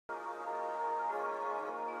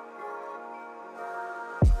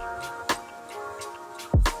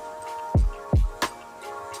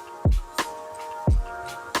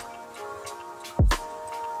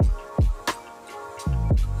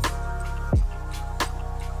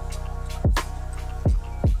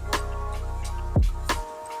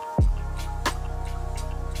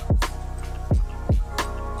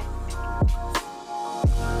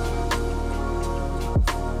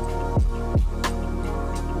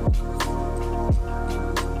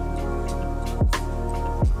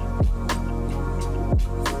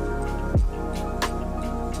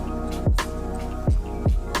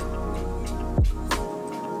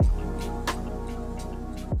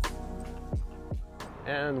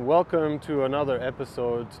and welcome to another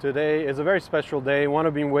episode. Today is a very special day, one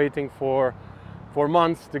I've been waiting for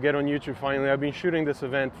months to get on YouTube finally. I've been shooting this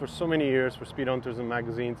event for so many years for speed hunters and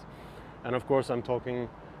magazines, and of course I'm talking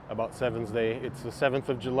about 7's Day. It's the 7th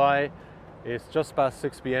of July, it's just past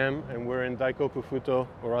 6 p.m. and we're in Daikoku Futo,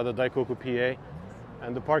 or rather Daikoku PA,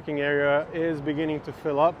 and the parking area is beginning to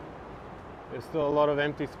fill up. There's still a lot of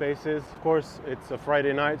empty spaces. Of course, it's a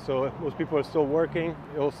Friday night, so most people are still working.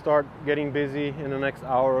 It'll start getting busy in the next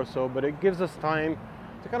hour or so, but it gives us time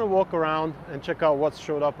to kind of walk around and check out what's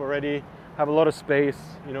showed up already. Have a lot of space,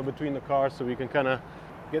 between the cars, so we can kind of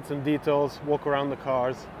get some details, walk around the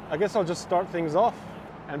cars. I guess I'll just start things off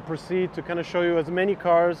and proceed to kind of show you as many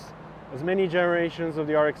cars, as many generations of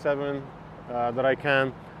the RX7 that I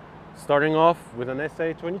can, starting off with an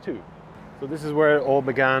SA22. So this is where it all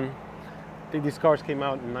began. I think these cars came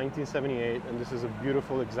out in 1978, and this is a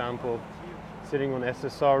beautiful example sitting on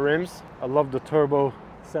SSR rims. I love the turbo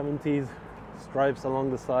 70s stripes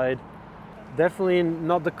along the side. Definitely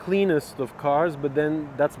not the cleanest of cars, but then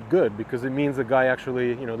that's good because it means the guy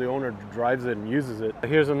actually, the owner drives it and uses it.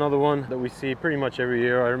 Here's another one that we see pretty much every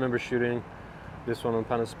year. I remember shooting this one on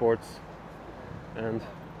Pana Sports, and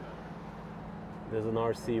there's an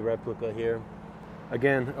RC replica here.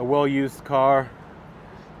 Again, a well-used car,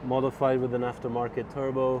 modified with an aftermarket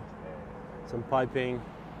turbo, some piping,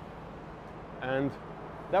 and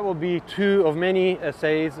that will be two of many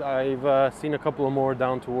SAs. I've seen a couple of more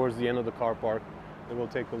down towards the end of the car park that we'll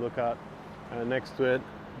take a look at. Next to it,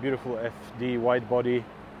 beautiful FD wide body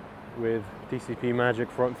with TCP Magic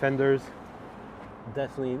front fenders.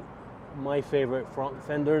 Definitely my favorite front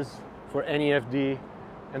fenders for any FD,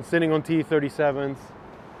 and sitting on T37s,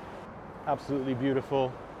 absolutely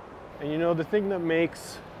beautiful. And the thing that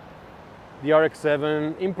makes the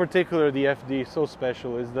RX7, in particular the FD, so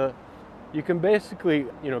special is that you can basically,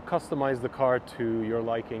 customize the car to your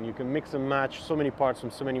liking. You can mix and match so many parts from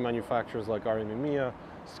so many manufacturers like Mamiya,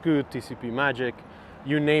 Scoot, TCP Magic,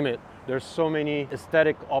 you name it. There's so many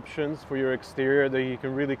aesthetic options for your exterior that you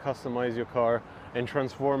can really customize your car and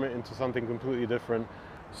transform it into something completely different.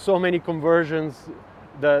 So many conversions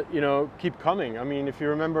that, keep coming. I mean, if you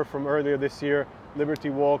remember from earlier this year, Liberty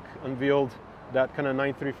Walk unveiled that kind of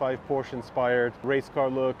 935 Porsche inspired race car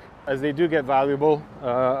look. As they do get valuable,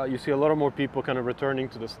 you see a lot of more people kind of returning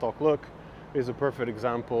to the stock look. Here's a perfect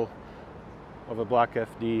example of a black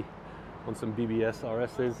FD on some BBS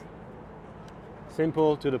RSs.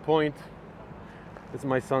 Simple, to the point. It's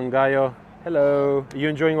my son Gaio. Hello. Are you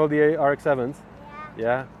enjoying all the RX7s?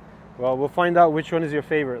 Yeah. Well, we'll find out which one is your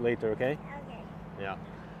favorite later, okay? Okay. Yeah.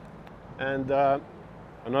 And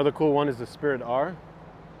another cool one is the Spirit R.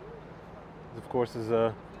 Of course, is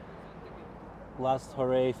a last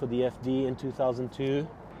hooray for the FD in 2002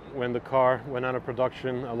 when the car went out of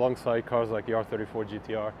production alongside cars like the R34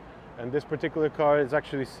 GTR. And this particular car is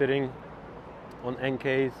actually sitting on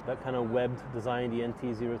NKs, that kind of webbed design, the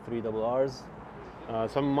NT03RRs.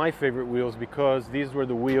 Some of my favorite wheels, because these were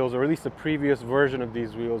the wheels, or at least the previous version of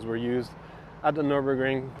these wheels were used at the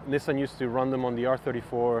Nürburgring. Nissan used to run them on the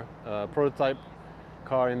R34 prototype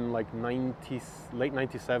car in like late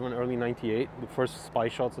 97, early 98. The first spy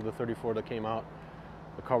shots of the 34 that came out,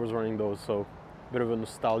 the car was running those, so a bit of a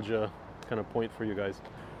nostalgia kind of point for you guys.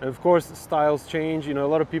 And of course, styles change. A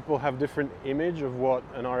lot of people have different image of what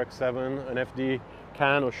an RX7, an FD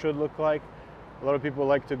can or should look like. A lot of people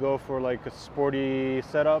like to go for like a sporty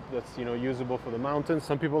setup that's usable for the mountains.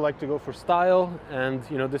 Some people like to go for style, and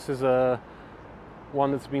this is a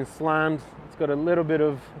one that's been slammed. It's got a little bit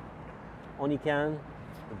of Onican,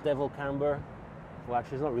 the devil camber. Well,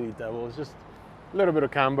 actually it's not really devil, it's just a little bit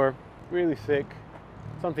of camber, really thick,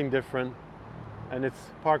 something different. And it's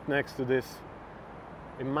parked next to this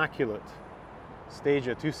immaculate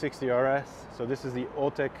Stagia 260 RS. So this is the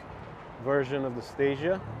Otec version of the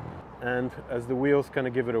Stagia. And as the wheels kind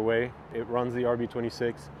of give it away, it runs the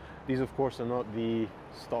RB26. These of course are not the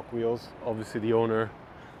stock wheels. Obviously the owner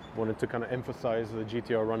wanted to kind of emphasize the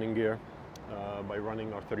GTR running gear by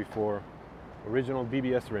running R34 original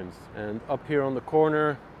BBS rims. And up here on the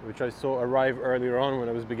corner, which I saw arrive earlier on when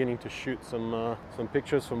I was beginning to shoot some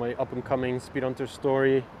pictures for my up-and-coming Speed Hunter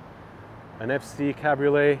story, an FC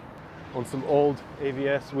Cabriolet on some old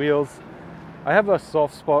AVS wheels. I have a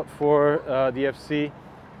soft spot for the FC.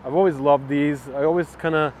 I've always loved these. I always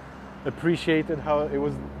kind of appreciated how it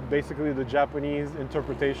was basically the Japanese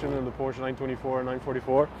interpretation of the Porsche 924 and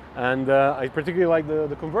 944. And I particularly like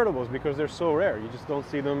the convertibles because they're so rare. You just don't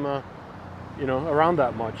see them around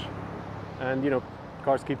that much. And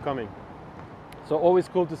cars keep coming. So always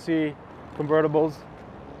cool to see convertibles.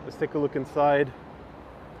 Let's take a look inside.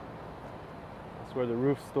 That's where the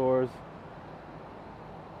roof stores.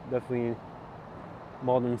 definitely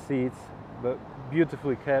modern seats, but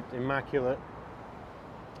beautifully kept, immaculate.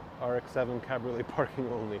 RX7 cabriolet parking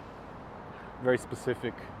only. Very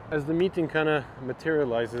specific. As the meeting kind of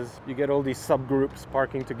materializes, you get all these subgroups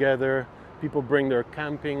parking together. People bring their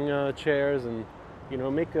camping chairs and, you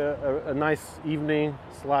know, make a nice evening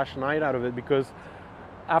 / night out of it, because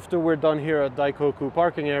after we're done here at Daikoku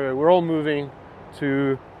parking area, we're all moving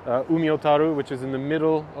to Umihatoru, which is in the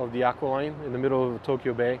middle of the aqua line, in the middle of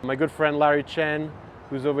Tokyo Bay. My good friend Larry Chen,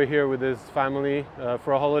 who's over here with his family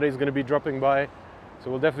for a holiday, is going to be dropping by. So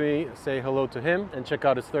we'll definitely say hello to him and check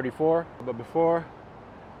out his 34. But before,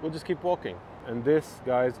 we'll just keep walking. And this,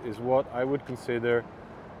 guys, is what I would consider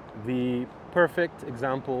the perfect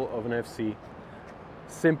example of an FC.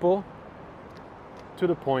 Simple, to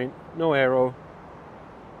the point, no aero,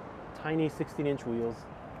 tiny 16-inch wheels,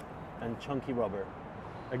 and chunky rubber.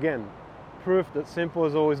 Again, proof that simple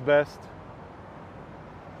is always best.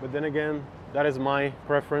 But then again, that is my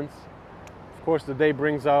preference. Of course, the day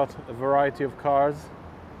brings out a variety of cars.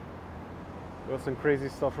 Got some crazy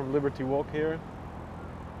stuff from Liberty Walk here.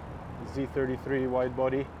 Z33 wide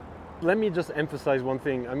body. Let me just emphasize one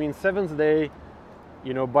thing. I mean, 7's Day,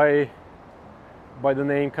 you know, by the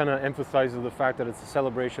name kind of emphasizes the fact that it's a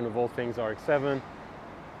celebration of all things RX7.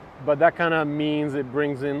 But that kind of means it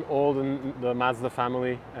brings in all the Mazda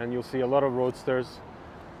family, and you'll see a lot of roadsters,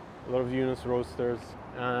 a lot of Yunus roadsters,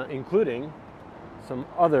 including some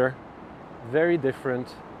other very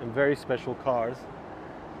different and very special cars.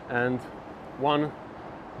 And one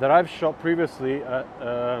that I've shot previously at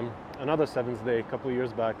another 7's Day a couple of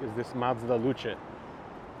years back is this Mazda Luce.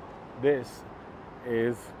 This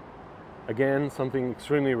is, again, something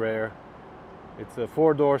extremely rare. It's a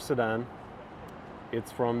 4-door sedan.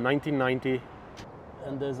 It's from 1990.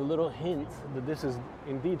 And there's a little hint that this is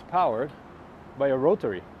indeed powered by a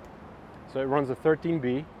rotary. So it runs a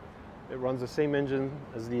 13B. It runs the same engine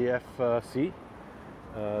as the FC,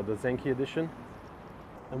 the Zenki edition.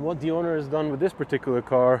 And what the owner has done with this particular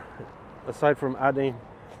car, aside from adding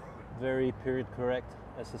very period correct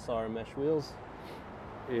SSR mesh wheels,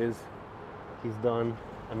 is he's done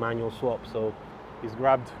a manual swap. So he's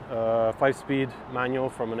grabbed a 5-speed manual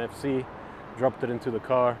from an FC, dropped it into the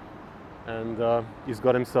car, and he's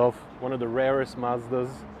got himself one of the rarest Mazdas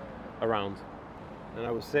around. And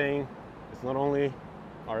I was saying, it's not only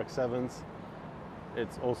RX7s,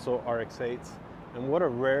 it's also RX8s. And what a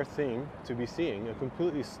rare thing to be seeing, a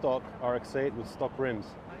completely stock RX8 with stock rims.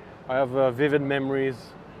 I have vivid memories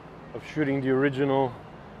of shooting the original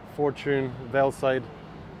Fortune Velside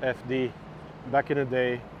FD back in the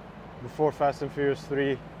day, before Fast and Furious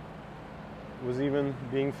 3 was even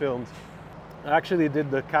being filmed. I actually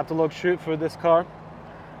did the catalog shoot for this car,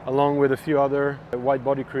 along with a few other wide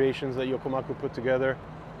body creations that Yokomaku put together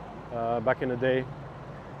back in the day.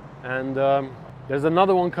 And there's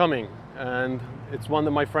another one coming, and it's one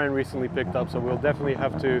that my friend recently picked up, so we'll definitely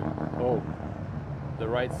have to, oh, the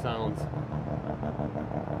right sounds.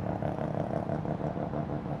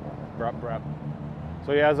 Brap, brap.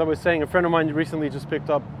 So yeah, as I was saying, a friend of mine recently just picked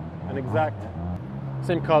up an exact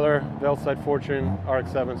same color Velside Fortune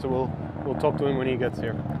RX7, so we'll talk to him when he gets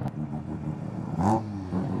here.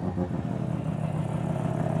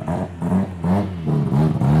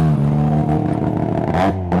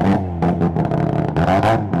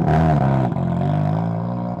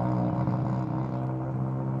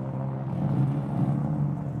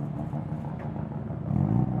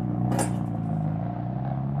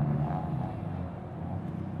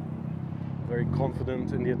 Very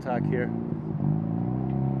confident in the attack here.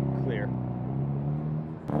 Clear.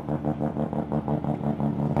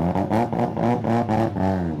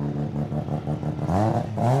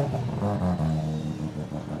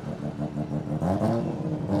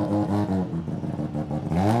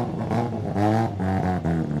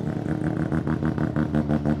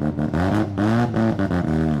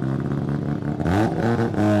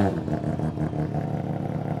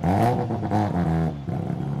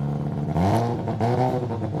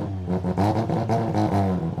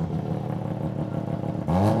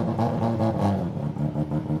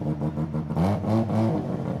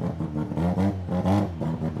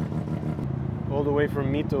 All the way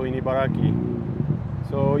from Mito in Ibaraki.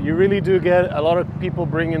 So you really do get a lot of people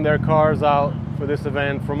bringing their cars out for this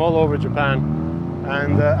event from all over Japan.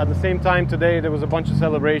 And at the same time today there was a bunch of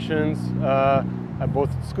celebrations at both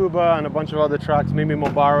Tsukuba and a bunch of other tracks, maybe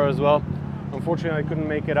Mobara as well. Unfortunately I couldn't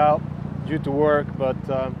make it out due to work, but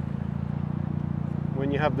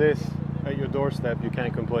when you have this at your doorstep you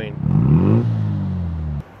can't complain.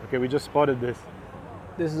 Okay, we just spotted this.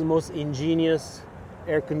 This is the most ingenious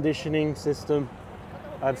air conditioning system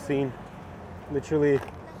I've seen. Literally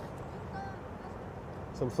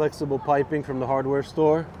some flexible piping from the hardware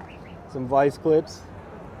store, some vice clips,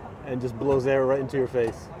 and just blows air right into your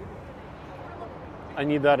face. I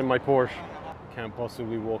need that in my Porsche. Can't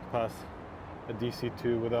possibly walk past a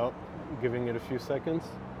DC2 without giving it a few seconds.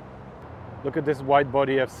 Look at this wide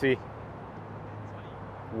body FC.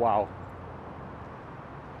 Wow.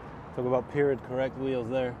 Talk about period correct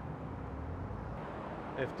wheels there.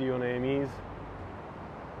 FD on AMEs.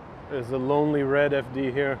 There's a lonely red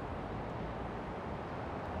FD here.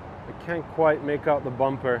 I can't quite make out the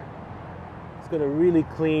bumper. It's got a really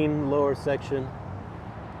clean lower section.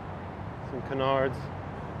 Some canards,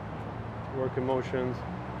 work emotions,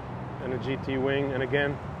 and a GT wing. And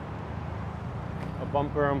again, a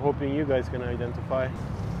bumper I'm hoping you guys can identify.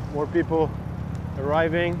 More people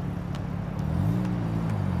arriving.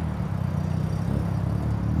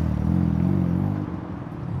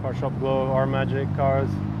 Car Shop Glow, our Magic cars.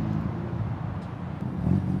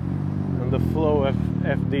 And the flow of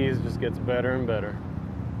FDs just gets better and better.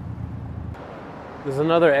 There's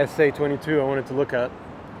another SA22 I wanted to look at.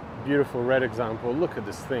 Beautiful red example. Look at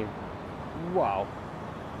this thing. Wow.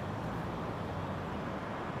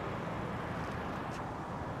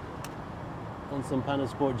 On some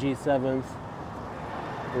Panasport G7s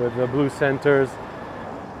with the blue centers,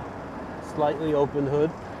 slightly open hood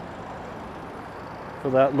for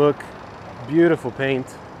that look. Beautiful paint.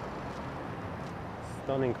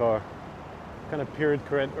 Stunning car. Kind of period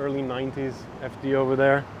correct early 90s FD over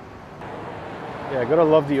there. Yeah, I gotta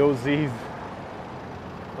love the OZs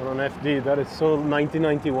on an FD. That is so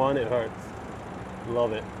 1991, it hurts.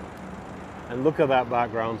 Love it. And look at that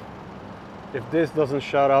background. If this doesn't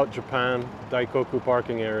shout out Japan, Daikoku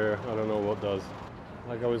parking area, I don't know what does.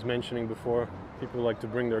 Like I was mentioning before, people like to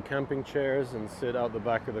bring their camping chairs and sit out the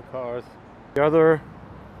back of the cars. The other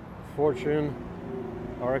Fortune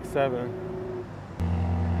RX7.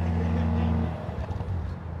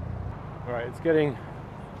 All right, it's getting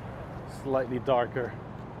slightly darker,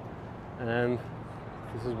 and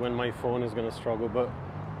this is when my phone is going to struggle, but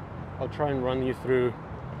I'll try and run you through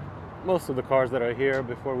most of the cars that are here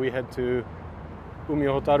before we head to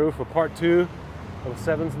Umihatoru for part 2 of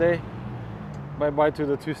 7's day. Bye-bye to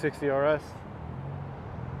the 260 RS.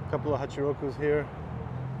 A couple of Hachirokus here.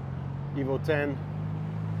 Evo 10.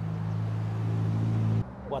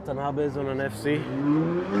 Watanabe's on an FC.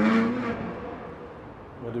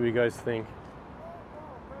 What do you guys think?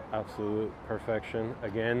 Absolute perfection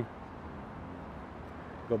again.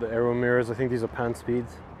 Got the aero mirrors. I think these are pan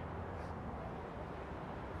speeds.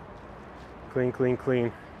 Clean, clean,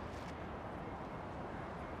 clean.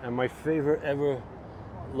 And my favorite ever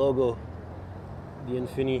logo, the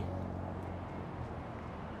Infini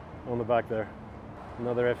on the back there.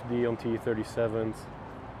 Another FD on T37s.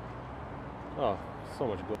 Oh, so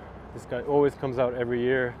much good. This guy always comes out every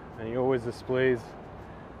year, and he always displays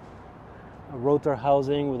a rotor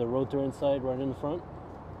housing with a rotor inside right in the front.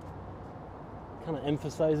 Kind of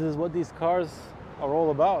emphasizes what these cars are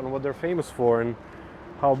all about and what they're famous for, and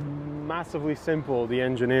how massively simple the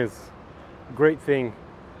engine is. Great thing.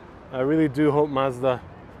 I really do hope Mazda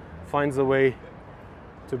finds a way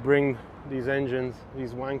to bring these engines,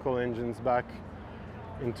 these Wankel engines, back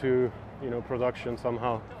into, production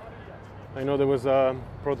somehow. I know there was a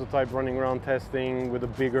prototype running around testing with a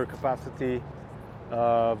bigger capacity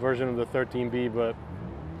version of the 13B, but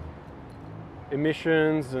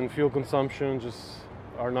emissions and fuel consumption just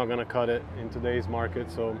are not going to cut it in today's market,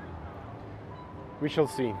 so we shall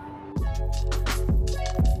see.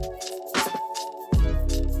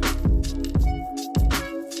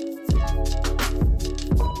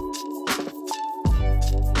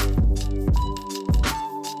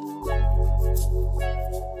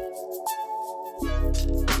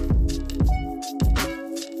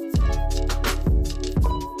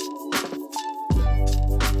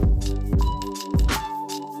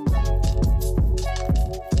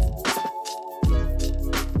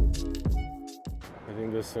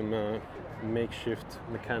 Some makeshift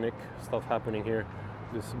mechanic stuff happening here.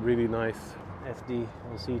 This really nice FD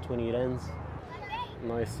on C28Ns.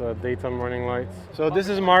 Nice daytime running lights. So this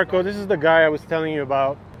is Marco. This is the guy I was telling you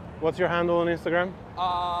about. What's your handle on Instagram?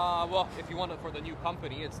 Well, if you want it for the new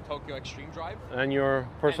company, it's Tokyo Extreme Drive. And your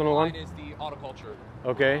personal and one? Mine is the Autoculture.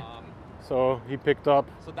 Okay. So he picked up.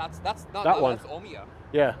 So that's one. That's Omiya.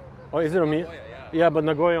 Yeah. Oh, is it Omiya? Nagoya, yeah. Yeah, but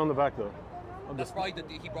Nagoya on the back though. That's probably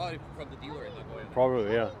he brought it from the dealer in Nagoya.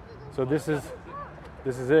 Probably, yeah. So this is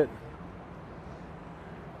it.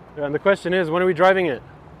 Yeah, and the question is, when are we driving it?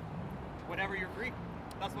 Whenever you're free.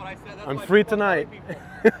 That's what I said. That's I'm free tonight.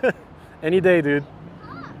 Any day, dude.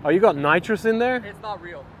 Oh, you got nitrous in there? It's not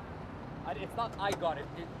real. It's not. I got it.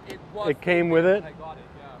 It was. It came with it. I got it.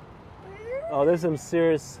 Oh, there's some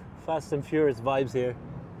serious Fast and Furious vibes here.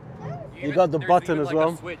 You got the button as like well.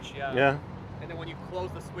 A switch, yeah. Yeah. And then when you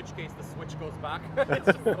close the switch case, the switch goes back. It's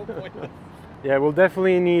just so pointless. Yeah, we'll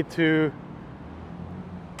definitely need to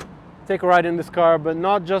take a ride in this car, but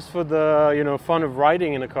not just for the fun of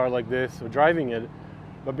riding in a car like this or driving it,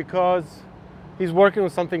 but because he's working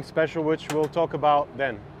with something special, which we'll talk about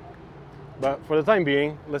then. But for the time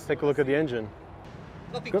being, let's take a look at the engine.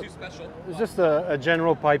 Nothing too special. It's just a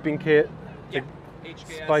general piping kit to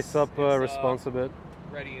HKS, spice up response a bit.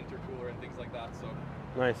 Ready intercooler and things like that. So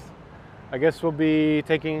nice. I guess we'll be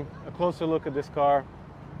taking a closer look at this car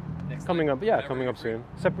coming up. Yeah, coming up soon.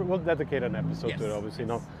 Separate. We'll dedicate an episode to it. Obviously,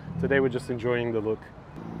 no. Today we're just enjoying the look.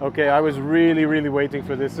 Okay, I was really waiting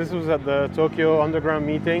for this. This was at the Tokyo Underground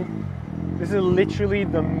meeting. This is literally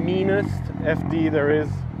the meanest FD there is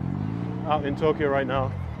out in Tokyo right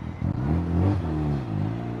now.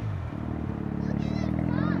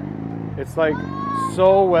 It's like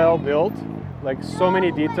so well built, like so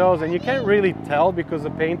many details, and you can't really tell because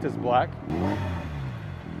the paint is black.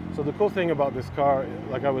 So the cool thing about this car,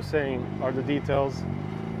 like I was saying, are the details.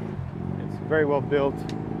 It's very well built,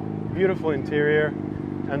 beautiful interior,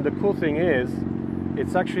 and the cool thing is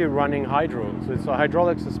it's actually running hydro. So it's a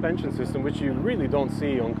hydraulic suspension system, which you really don't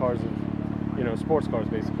see on cars, sports cars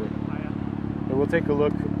basically. But we'll take a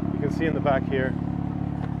look. You can see in the back here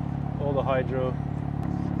all the hydro,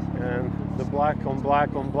 and the black on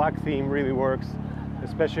black theme really works,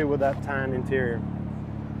 especially with that tan interior.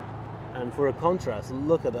 And for a contrast,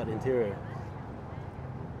 look at that interior.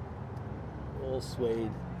 All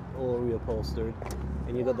suede, all reupholstered,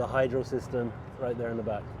 and you got the hydro system right there in the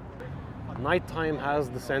back. Nighttime has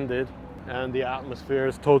descended and the atmosphere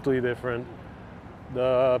is totally different.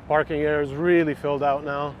 The parking area is really filled out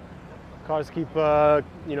now. Cars keep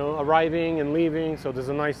arriving and leaving, so there's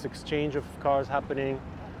a nice exchange of cars happening.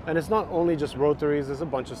 And it's not only just rotaries, there's a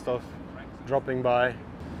bunch of stuff dropping by.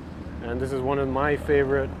 And this is one of my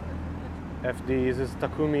favorite FDs. This is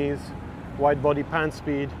Takumi's wide body pan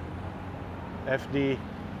speed FD.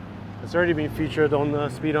 It's already been featured on the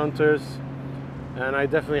Speed Hunters, and I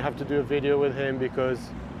definitely have to do a video with him because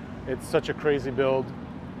it's such a crazy build.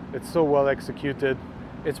 It's so well executed.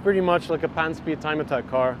 It's pretty much like a pan speed time attack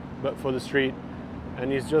car, but for the street.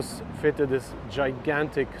 And he's just fitted this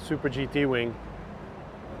gigantic Super GT wing,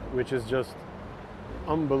 which is just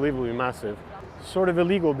unbelievably massive. Sort of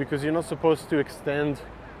illegal because you're not supposed to extend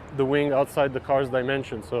the wing outside the car's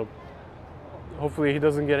dimension, so hopefully he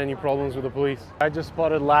doesn't get any problems with the police. I just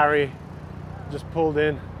spotted Larry, just pulled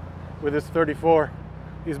in with his 34.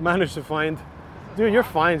 He's managed to find, dude, you're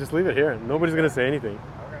fine, just leave it here. Nobody's gonna say anything.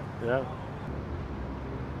 Okay. Yeah.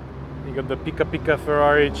 You got the Pika Pika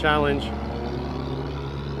Ferrari Challenge.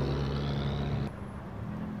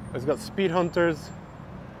 It's got Speed Hunters.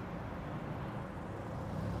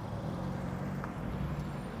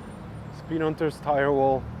 Speed Hunters tire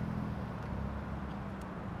wall.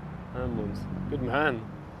 Emblems. Good man.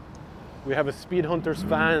 We have a Speed Hunters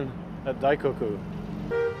fan at Daikoku.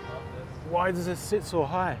 Why does it sit so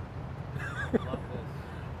high?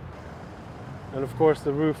 And of course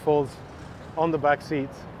the roof folds on the back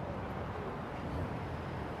seats.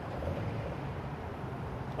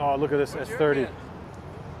 Oh, look at this S30.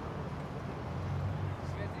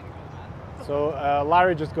 So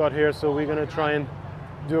Larry just got here, so we're gonna try and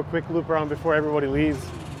do a quick loop around before everybody leaves,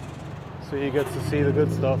 so he gets to see the good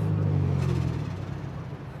stuff.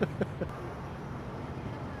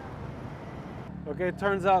 Okay, it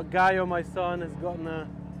turns out Gaio, my son, has gotten a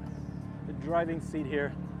driving seat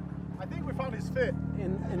here. I think we found his fit.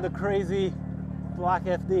 In the crazy black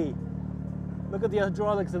FD. Look at the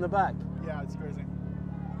hydraulics in the back. Yeah, it's crazy.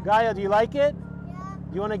 Gaia, do you like it? Yeah.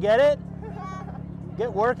 Do you want to get it?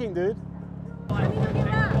 Get working, dude.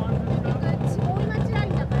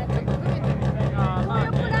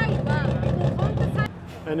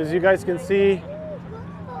 And as you guys can see,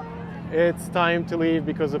 it's time to leave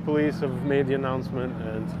because the police have made the announcement,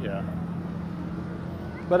 and yeah.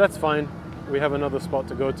 But that's fine. We have another spot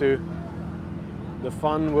to go to. The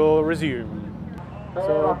fun will resume.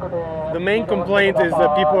 So the main complaint is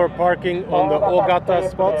that people are parking on the Ogata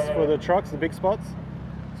spots for the trucks, the big spots.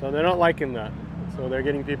 So they're not liking that. So they're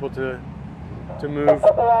getting people to move.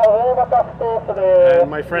 And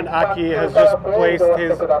my friend Aki has just placed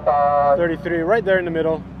his 33 right there in the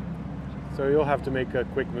middle. So you'll have to make a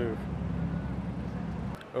quick move.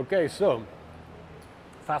 Okay, so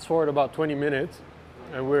fast forward about 20 minutes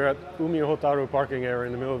and we're at Umihatoru parking area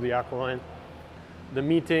in the middle of the Aqualine. The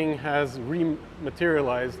meeting has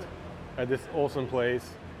rematerialized at this awesome place,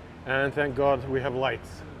 and thank God we have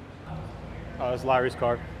lights. It's Larry's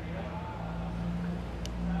car.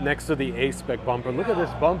 next to the A-spec bumper. Look at this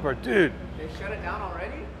bumper, dude. They shut it down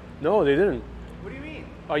already? No, they didn't. What do you mean?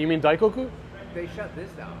 Oh, you mean Daikoku? They shut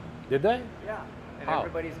this down. Did they? Yeah. And How?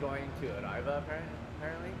 everybody's going to Odaiba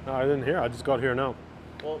apparently. No, I didn't hear. I just got here now.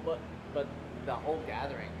 Well, but the whole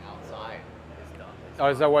gathering outside is done. Oh,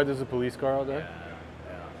 is that why there's a police car out there?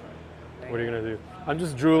 Yeah. What are you gonna do? I'm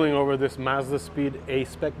just drooling over this Mazda Speed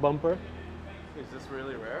A-spec bumper. Is this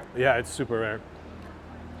really rare? Yeah, it's super rare.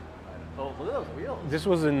 Oh, look at those wheels. This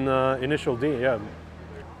was in Initial D, yeah.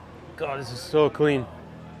 God, this is so clean.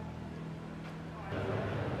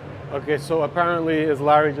 Okay, so apparently, as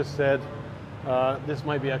Larry just said, this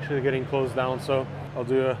might be actually getting closed down, so I'll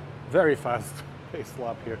do a very fast pace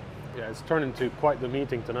lap here. Yeah, it's turned into quite the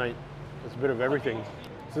meeting tonight. It's a bit of everything.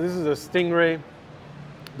 So this is a Stingray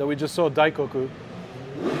that we just saw at Daikoku.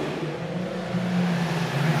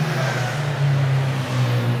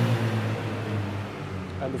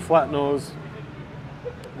 And the flat nose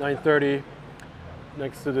 930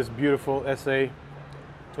 next to this beautiful SA22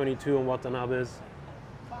 on Watanabe's.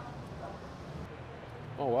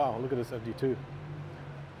 Oh wow, look at this FD2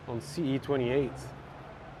 on CE28.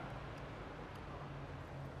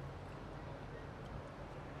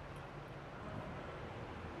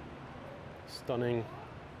 Stunning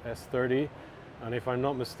S30, and if I'm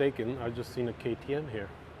not mistaken, I've just seen a KTM here.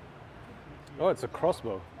 Oh, it's a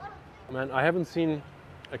crossbow. Man, I haven't seen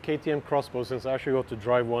a KTM crossbow since I actually got to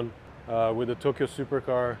drive one with the Tokyo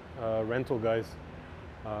Supercar rental guys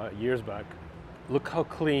years back. Look how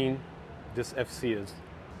clean this FC is.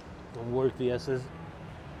 Don't work the S's.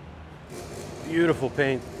 Beautiful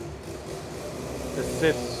paint. It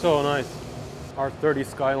sits so nice. R30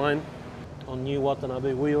 Skyline on new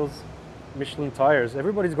Watanabe wheels. Michelin tires.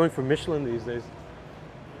 Everybody's going for Michelin these days.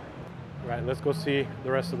 Right, let's go see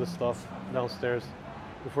the rest of the stuff downstairs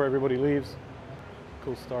before everybody leaves.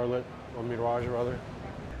 Cool Starlet, or Mirage rather.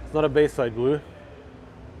 It's not a Bayside blue,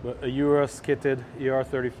 but a Ura skitted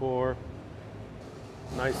ER34.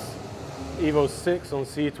 Nice Evo 6 on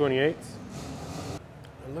C28.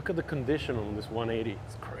 And look at the condition on this 180.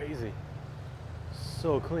 It's crazy.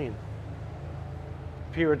 So clean.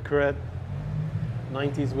 Period correct.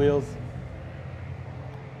 90s wheels.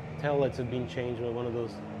 Tail lights have been changed by one of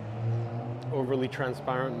those overly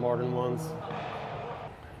transparent modern ones.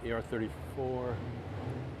 ER34.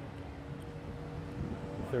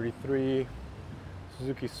 33.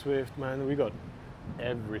 Suzuki Swift. Man, we got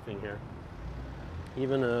everything here.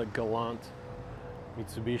 Even a Galant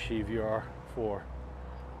Mitsubishi VR4.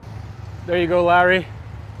 There you go, Larry.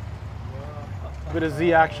 A bit of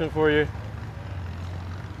Z action for you.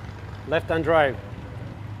 Left-hand drive.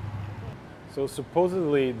 So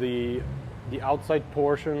supposedly the outside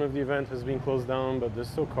portion of the event has been closed down, but there's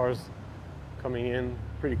still cars coming in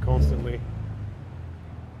pretty constantly.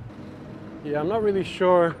 Yeah, I'm not really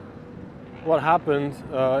sure what happened.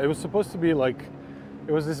 It was supposed to be like,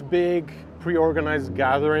 it was this big pre-organized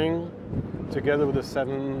gathering together with the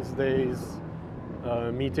 7's days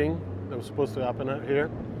meeting that was supposed to happen out here.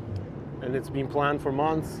 And it's been planned for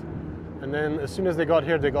months. And then as soon as they got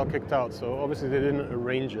here, they got kicked out. So obviously they didn't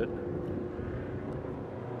arrange it.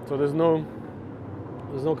 So there's no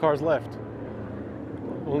cars left.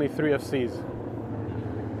 Only 3 FCs.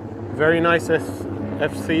 Very nice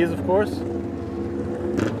FCs, of course.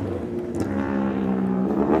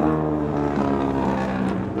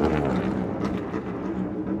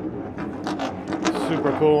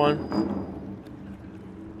 Super cool one.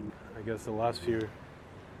 I guess the last few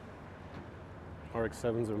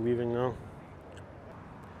RX7s are leaving now.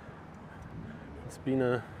 It's been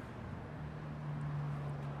a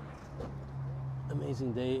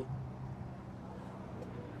amazing day,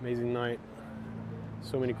 amazing night.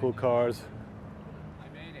 So many cool cars.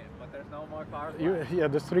 I made it, but there's no more cars left. Yeah,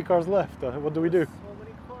 there's 3 cars left. What do we do? So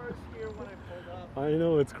many cars here when I pulled up. I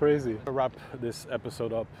know, it's crazy. I'll wrap this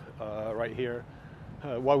episode up right here.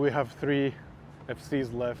 While we have 3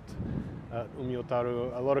 FCs left at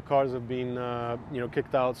Umihatoru, a lot of cars have been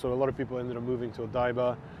kicked out, so a lot of people ended up moving to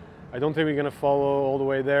Odaiba. I don't think we're going to follow all the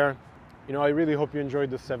way there. I really hope you enjoyed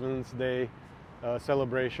the 7th day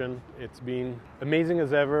celebration. It's been amazing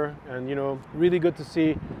as ever, and really good to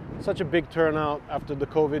see such a big turnout after the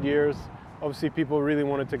COVID years. Obviously people really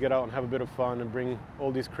wanted to get out and have a bit of fun and bring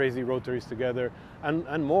all these crazy rotaries together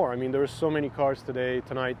and more. I mean, there were so many cars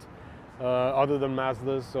tonight other than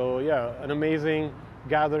Mazdas, so yeah, an amazing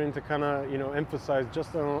gathering to kind of emphasize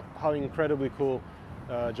just how incredibly cool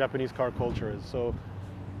Japanese car culture is. So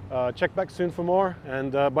check back soon for more,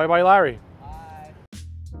 and bye bye Larry.